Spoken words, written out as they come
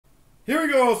Here we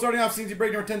go. Starting off C&C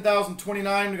break number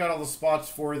 10,029. We got all the spots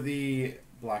for the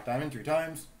black diamond 3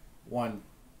 times. 1,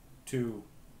 2,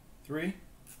 3.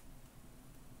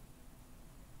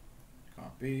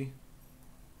 Copy.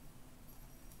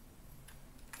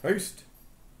 Paste.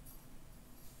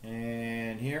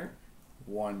 And here.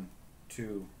 1,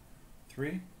 2,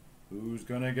 3. Who's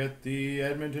going to get the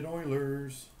Edmonton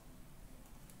Oilers?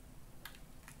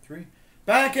 3.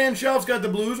 Backhand Shelf's got the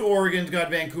Blues. Oregon's got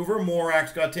Vancouver.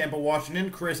 Morak's got Tampa, Washington.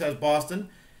 Chris has Boston.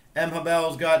 M.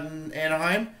 Habel's got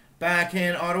Anaheim.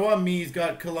 Backhand Ottawa. Me's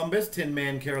got Columbus. Tin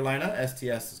Man Carolina.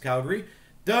 STS is Calgary.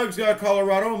 Doug's got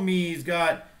Colorado. Me's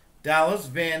got Dallas.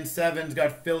 Van Seven's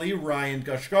got Philly. Ryan's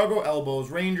got Chicago. Elbows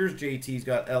Rangers. JT's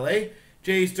got LA.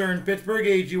 Jay Stern Pittsburgh.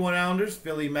 AG1 Islanders.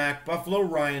 Philly Mac Buffalo.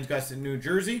 Ryan's got New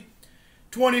Jersey.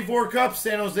 24 Cups.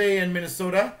 San Jose and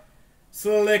Minnesota.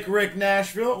 Slick Rick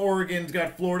Nashville. Oregon's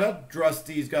got Florida.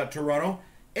 Drusty's got Toronto.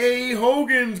 A.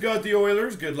 Hogan's got the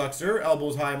Oilers. Good luck, sir.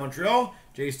 Elbows High Montreal.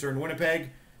 Jay Stern Winnipeg.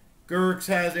 Gerks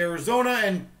has Arizona.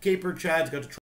 And Caper Chad's got Detroit.